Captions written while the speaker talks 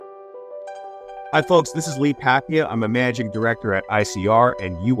Hi, folks. This is Lee Pacchia. I'm a managing director at ICR,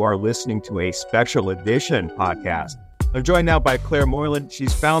 and you are listening to a special edition podcast. I'm joined now by Clare Moylan.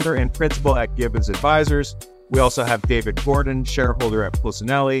 She's founder and principal at Gibbins Advisors. We also have David Gordon, shareholder at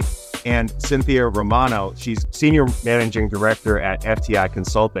Polsinelli, and Cynthia Romano. She's senior managing director at FTI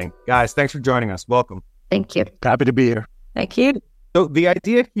Consulting. Guys, thanks for joining us. Welcome. Thank you. Happy to be here. Thank you. So the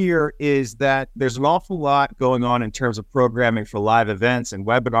idea here is that there's an awful lot going on in terms of programming for live events and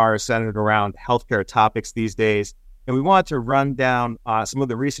webinars centered around healthcare topics these days. And we want to run down some of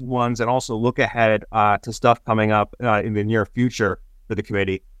the recent ones and also look ahead to stuff coming up in the near future for the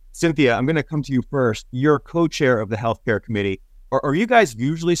committee. Cynthia, I'm going to come to you first. You're co-chair of the healthcare committee. Are you guys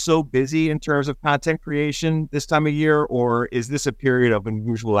usually so busy in terms of content creation this time of year, or is this a period of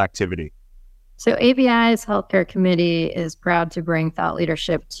unusual activity? So ABI's healthcare committee is proud to bring thought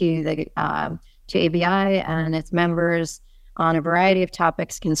leadership to the to ABI and its members on a variety of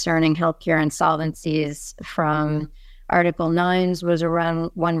topics concerning healthcare insolvencies. From Article 9s was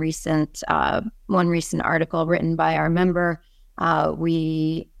around one recent article written by our member.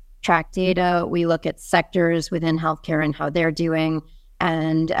 We track data. We look at sectors within healthcare and how they're doing.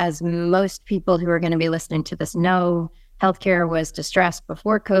 And as most people who are going to be listening to this know, healthcare was distressed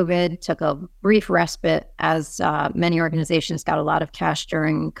before COVID, took a brief respite as many organizations got a lot of cash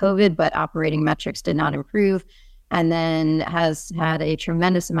during COVID, but operating metrics did not improve, and then has had a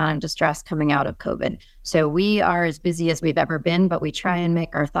tremendous amount of distress coming out of COVID. So we are as busy as we've ever been, but we try and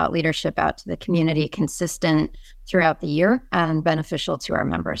make our thought leadership out to the community consistent throughout the year and beneficial to our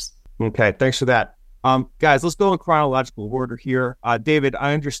members. Okay, thanks for that. Guys, let's go in chronological order here. David,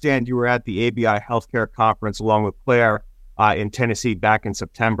 I understand you were at the ABI Healthcare Conference along with Clare in Tennessee back in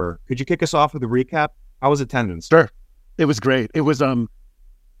September. Could you kick us off with a recap? How was attendance? Sure. It was great. It was,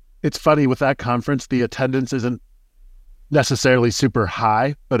 it's funny with that conference, the attendance isn't necessarily super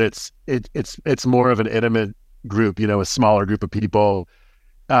high, but it's more of an intimate group, a smaller group of people.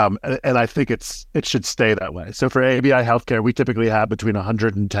 And I think it should stay that way. So for ABI Healthcare, we typically have between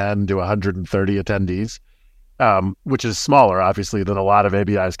 110 to 130 attendees, which is smaller, obviously, than a lot of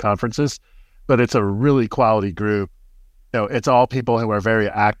ABI's conferences, but it's a really quality group. It's all people who are very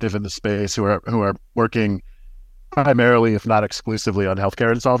active in the space, who are working primarily, if not exclusively, on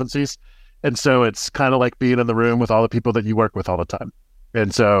healthcare insolvencies. And so it's kind of like being in the room with all the people that you work with all the time.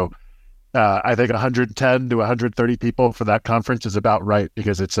 And so I think 110 to 130 people for that conference is about right,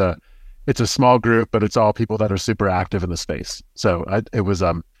 because it's a small group, but it's all people that are super active in the space. So it was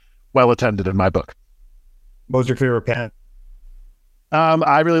well attended in my book. What was your favorite panel?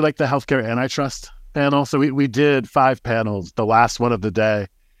 I really like the healthcare antitrust panel. So we did 5 panels, the last one of the day.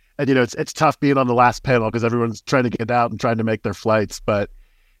 And, it's tough being on the last panel because everyone's trying to get out and trying to make their flights. But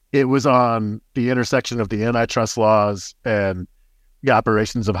it was on the intersection of the antitrust laws and the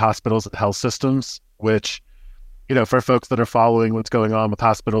operations of hospitals and health systems, which, for folks that are following what's going on with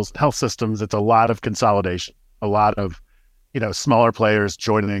hospitals and health systems, it's a lot of consolidation, a lot of, smaller players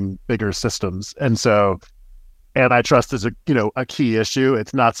joining bigger systems. And so antitrust is a key issue.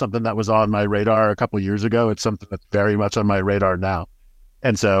 It's not something that was on my radar a couple of years ago. It's something that's very much on my radar now.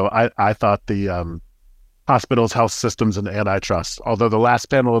 And so I thought the hospitals, health systems, and antitrust, although the last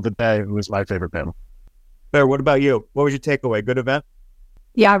panel of the day was my favorite panel. Clare, what about you? What was your takeaway? Good event?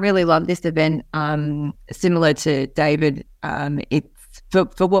 Yeah, I really loved this event. Similar to David, it's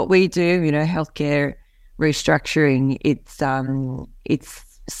for what we do, healthcare restructuring. It's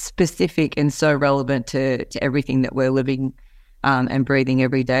specific and so relevant to everything that we're living and breathing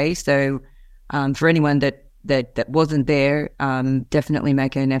every day. So for anyone that wasn't there, definitely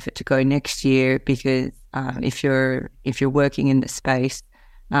make an effort to go next year, because if you're working in the space,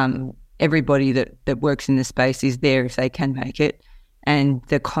 everybody that works in the space is there if they can make it, and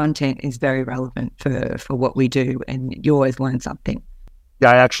the content is very relevant for what we do, and you always learn something.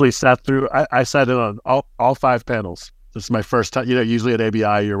 Yeah, I actually sat through. I sat in on all 5 panels. This is my first time. Usually at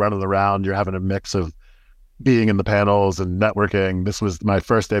ABI, you're running around, you're having a mix of being in the panels and networking. This was my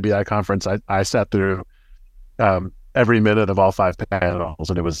first ABI conference. I sat through every minute of all 5 panels,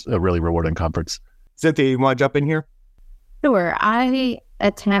 and it was a really rewarding conference. Cynthia, you want to jump in here? Sure. I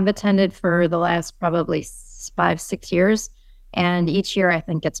have attended for the last probably 5-6 years, and each year I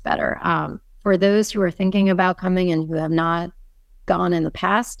think it's better. For those who are thinking about coming and who have not gone in the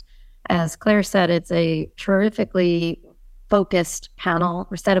past, as Clare said, it's a terrifically focused panel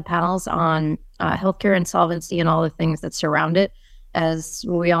or set of panels on healthcare insolvency and all the things that surround it. As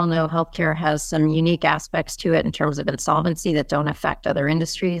we all know, healthcare has some unique aspects to it in terms of insolvency that don't affect other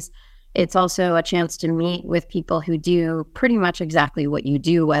industries. It's also a chance to meet with people who do pretty much exactly what you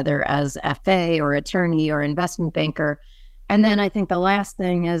do, whether as FA or attorney or investment banker. And then I think the last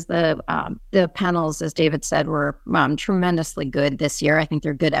thing is the panels, as David said, were tremendously good this year. I think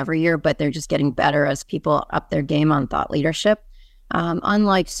they're good every year, but they're just getting better as people up their game on thought leadership.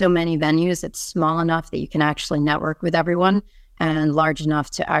 Unlike so many venues, it's small enough that you can actually network with everyone and large enough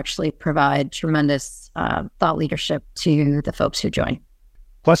to actually provide tremendous thought leadership to the folks who join.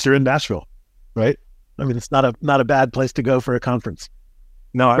 Plus, you're in Nashville, right? I mean, it's not a bad place to go for a conference.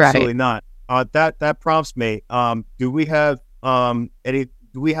 No, absolutely not. That prompts me. Do we have an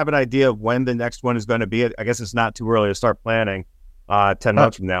idea of when the next one is going to be? I guess it's not too early to start planning 10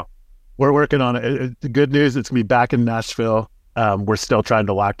 months from now. We're working on it. The good news, it's going to be back in Nashville. We're still trying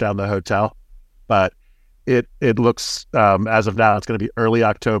to lock down the hotel, but it looks, as of now, it's going to be early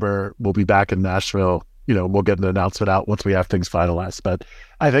October. We'll be back in Nashville. We'll get an announcement out once we have things finalized. But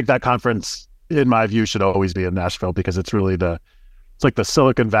I think that conference, in my view, should always be in Nashville because it's really it's like the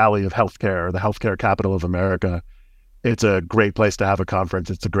Silicon Valley of healthcare, or the healthcare capital of America. It's a great place to have a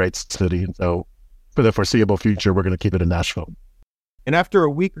conference. It's a great city. And so for the foreseeable future, we're going to keep it in Nashville. And after a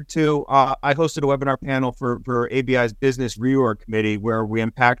week or two, I hosted a webinar panel for ABI's Business Reorg Committee, where we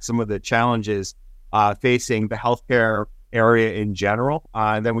unpacked some of the challenges facing the healthcare area in general.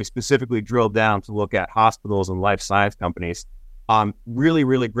 And then we specifically drilled down to look at hospitals and life science companies. Really,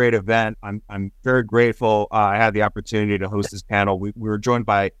 really great event. I'm very grateful. I had the opportunity to host this panel. We were joined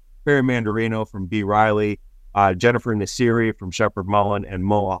by Barry Mandarino from B. Riley, Jennifer Nasiri from Shepherd Moylan, and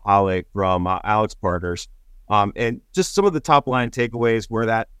Mo Ahale from Alex Partners. And just some of the top line takeaways were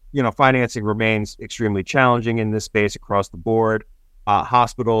that, financing remains extremely challenging in this space across the board.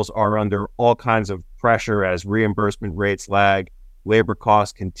 Hospitals are under all kinds of pressure as reimbursement rates lag, labor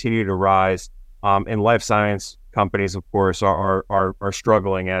costs continue to rise, and life science companies, of course, are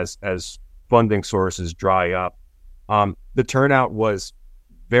struggling as funding sources dry up. The turnout was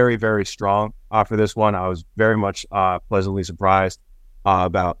very, very strong for this one. I was very much pleasantly surprised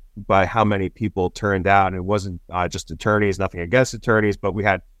by how many people turned out. And it wasn't just attorneys, nothing against attorneys, but we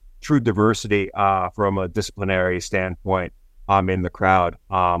had true diversity from a disciplinary standpoint in the crowd,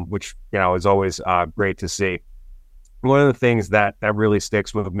 which is always great to see. One of the things that really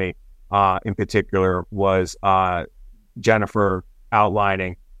sticks with me in particular was Jennifer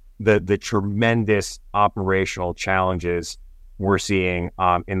outlining the tremendous operational challenges we're seeing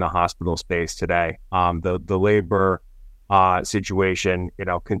in the hospital space today. The labor situation,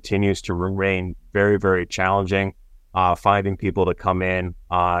 continues to remain very, very challenging. Finding people to come in,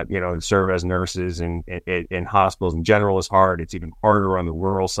 and serve as nurses in hospitals in general is hard. It's even harder on the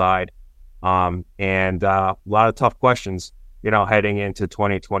rural side. And a lot of tough questions, heading into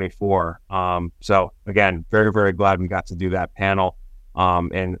 2024. So again, very, very glad we got to do that panel.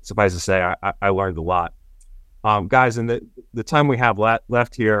 And suffice to say, I learned a lot. Guys, in the time we have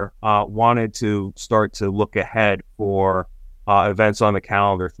left here, wanted to start to look ahead for events on the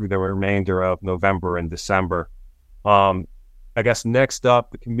calendar through the remainder of November and December. I guess next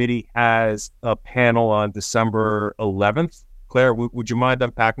up, the committee has a panel on December 11th. Claire, would you mind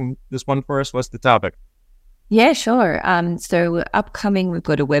unpacking this one for us? What's the topic? Yeah, sure. So upcoming, we've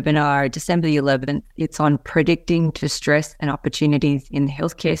got a webinar, December the 11th. It's on predicting distress and opportunities in the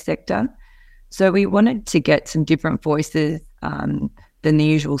healthcare sector. So we wanted to get some different voices than the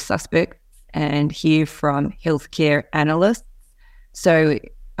usual suspects and hear from healthcare analysts. So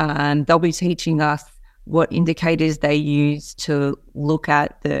they'll be teaching us what indicators they use to look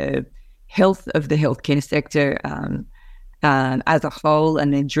at the health of the healthcare sector as a whole,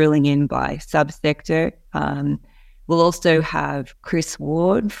 and then drilling in by subsector. We'll also have Chris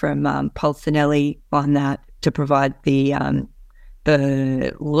Ward from Polsinelli on that to provide the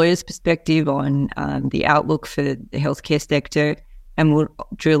lawyer's perspective on the outlook for the healthcare sector, and we'll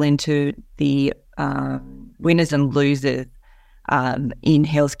drill into the winners and losers in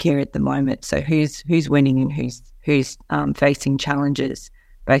healthcare at the moment. So who's winning and who's facing challenges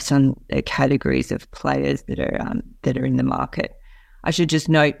based on the categories of players that are in the market. I should just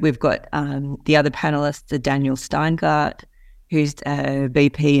note we've got the other panelists, Daniel Steingart, who's a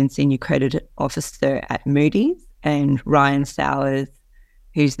VP and Senior Credit Officer at Moody's, and Ryan Sowers,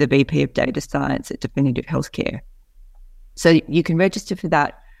 who's the VP of Data Science at Definitive Healthcare. So you can register for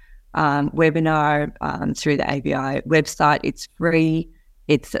that webinar through the ABI website. It's free.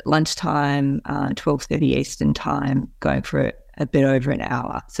 It's at lunchtime, 12:30 Eastern time, going for a bit over an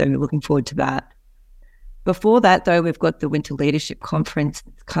hour. So we're looking forward to that. Before that, though, we've got the Winter Leadership Conference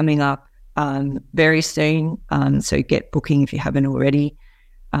coming up very soon. So get booking if you haven't already.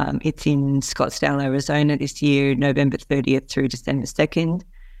 It's in Scottsdale, Arizona this year, November 30th through December 2nd.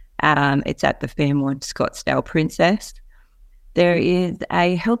 It's at the Fairmont Scottsdale Princess. There is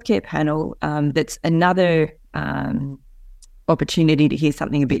a healthcare panel that's another opportunity to hear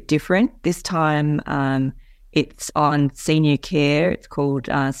something a bit different. This time it's on senior care. It's called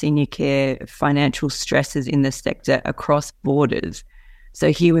Senior Care Financial Stresses in the Sector Across Borders.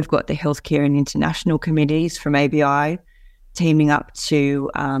 So here we've got the Healthcare and International Committees from ABI teaming up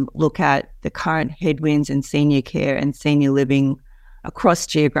to look at the current headwinds in senior care and senior living across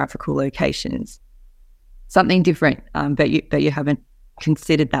geographical locations. Something different, but you haven't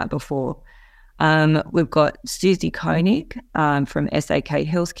considered that before. We've got Susie Koenig from SAK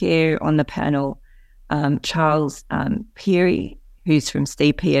Healthcare on the panel, Charles Peary, who's from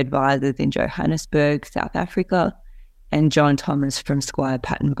CP Advisors in Johannesburg, South Africa, and John Thomas from Squire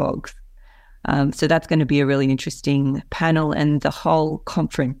Patton Boggs. So that's going to be a really interesting panel, and the whole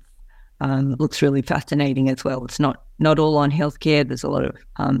conference looks really fascinating as well. It's not all on healthcare. There's a lot of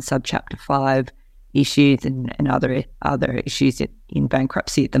subchapter 5 issues and other issues in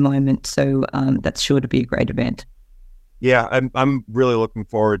bankruptcy at the moment. So that's sure to be a great event. Yeah, I'm really looking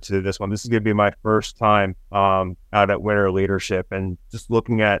forward to this one. This is going to be my first time out at Winter Leadership, and just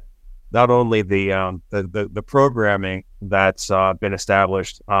looking at not only the programming that's been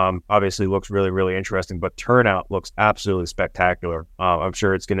established, obviously looks really, really interesting, but turnout looks absolutely spectacular. I'm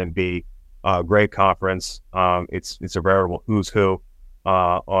sure it's going to be a great conference. It's a veritable who's who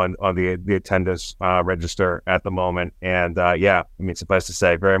on the attendance register at the moment, and yeah, I mean, suffice to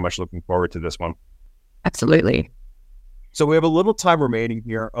say, very much looking forward to this one. Absolutely. So we have a little time remaining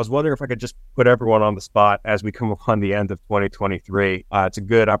here. I was wondering if I could just put everyone on the spot as we come upon the end of 2023. It's a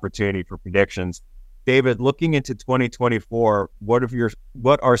good opportunity for predictions. David, looking into 2024, what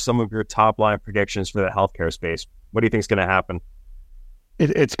are some of your top line predictions for the healthcare space? What do you think is going to happen?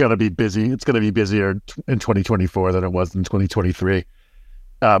 It's going to be busy. It's going to be busier in 2024 than it was in 2023.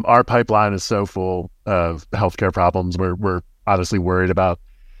 Our pipeline is so full of healthcare problems. We're honestly worried about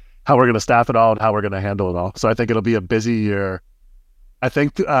how we're going to staff it all and how we're going to handle it all. So I think it'll be a busy year. I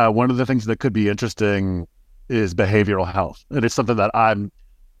think one of the things that could be interesting is behavioral health. And it's something that I'm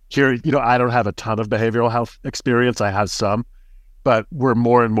curious, I don't have a ton of behavioral health experience. I have some, but we're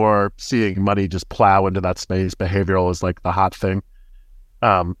more and more seeing money just plow into that space. Behavioral is like the hot thing.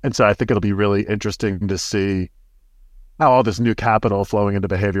 And so I think it'll be really interesting to see how all this new capital flowing into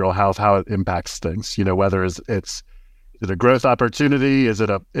behavioral health, how it impacts things, whether is it a growth opportunity? Is it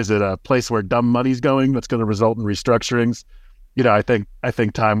a place where dumb money's going that's going to result in restructurings? I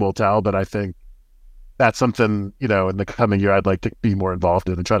think time will tell, but I think that's something, in the coming year I'd like to be more involved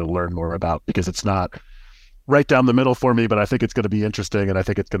in and try to learn more about, because it's not right down the middle for me, but I think it's going to be interesting, and I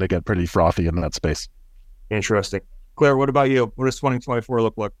think it's going to get pretty frothy in that space. Interesting. Claire, what about you? What does 2024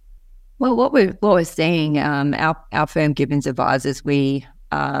 look like? Well, what we're seeing, our firm Gibbins Advisors, we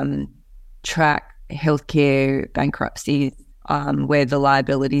track healthcare bankruptcies where the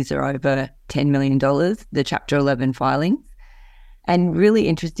liabilities are over $10 million, the Chapter 11 filings. And really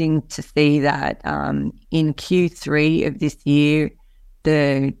interesting to see that in Q3 of this year,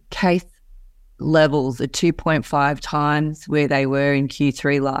 the case levels are 2.5 times where they were in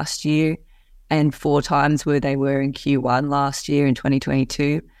Q3 last year and 4 times where they were in Q1 last year in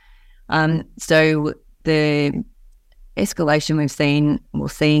 2022. So the escalation we're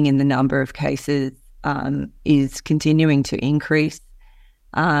seeing in the number of cases is continuing to increase.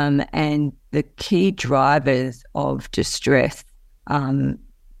 And the key drivers of distress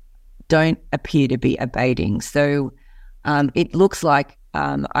don't appear to be abating. So it looks like,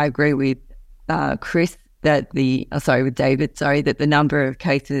 I agree with David, that the number of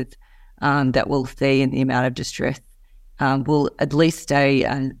cases that we'll see and the amount of distress will at least stay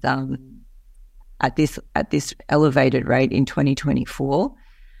at this elevated rate in 2024.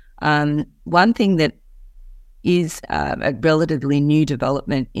 One thing that is a relatively new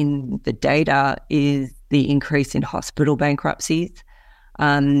development in the data is the increase in hospital bankruptcies.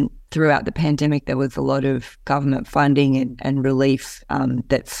 Throughout the pandemic, there was a lot of government funding and relief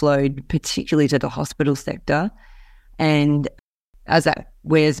that flowed particularly to the hospital sector. And as that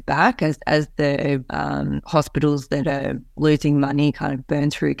wears back, as the hospitals that are losing money kind of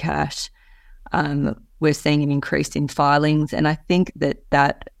burn through cash, we're seeing an increase in filings. And I think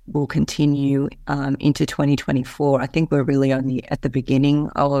that will continue into 2024. I think we're really only at the beginning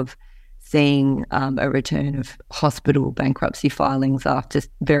of seeing a return of hospital bankruptcy filings after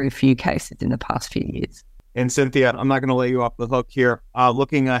very few cases in the past few years. And Cynthia, I'm not going to let you off the hook here.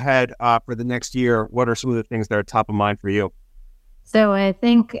 Looking ahead for the next year, what are some of the things that are top of mind for you? So I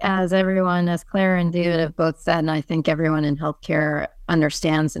think as Claire and David have both said, and I think everyone in healthcare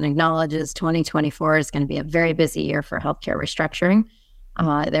understands and acknowledges, 2024 is going to be a very busy year for healthcare restructuring.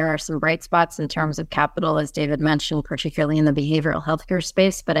 There are some bright spots in terms of capital, as David mentioned, particularly in the behavioral healthcare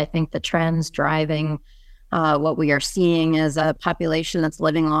space. But I think the trends driving What we are seeing is a population that's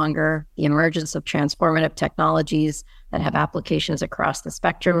living longer, the emergence of transformative technologies that have applications across the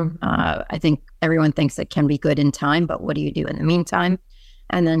spectrum. I think everyone thinks it can be good in time, but what do you do in the meantime?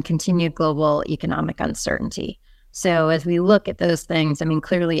 And then continued global economic uncertainty. So as we look at those things, I mean,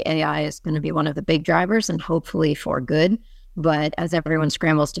 clearly AI is going to be one of the big drivers and hopefully for good. But as everyone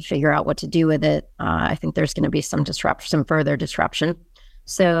scrambles to figure out what to do with it, I think there's going to be some further disruption.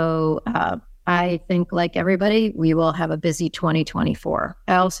 So I think, like everybody, we will have a busy 2024.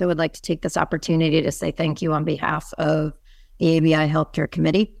 I also would like to take this opportunity to say thank you on behalf of the ABI Healthcare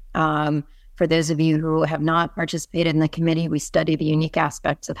Committee. For those of you who have not participated in the committee, we study the unique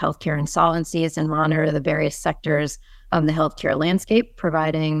aspects of healthcare insolvencies and monitor the various sectors of the healthcare landscape,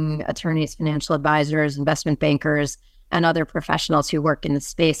 providing attorneys, financial advisors, investment bankers, and other professionals who work in the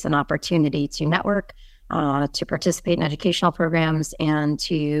space an opportunity to network, to participate in educational programs, and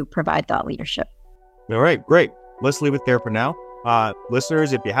to provide thought leadership. All right, great. Let's leave it there for now.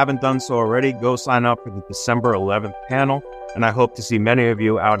 Listeners, if you haven't done so already, go sign up for the December 11th panel, and I hope to see many of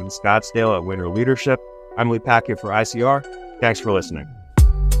you out in Scottsdale at Winter Leadership. I'm Pacchia for ICR. Thanks for listening.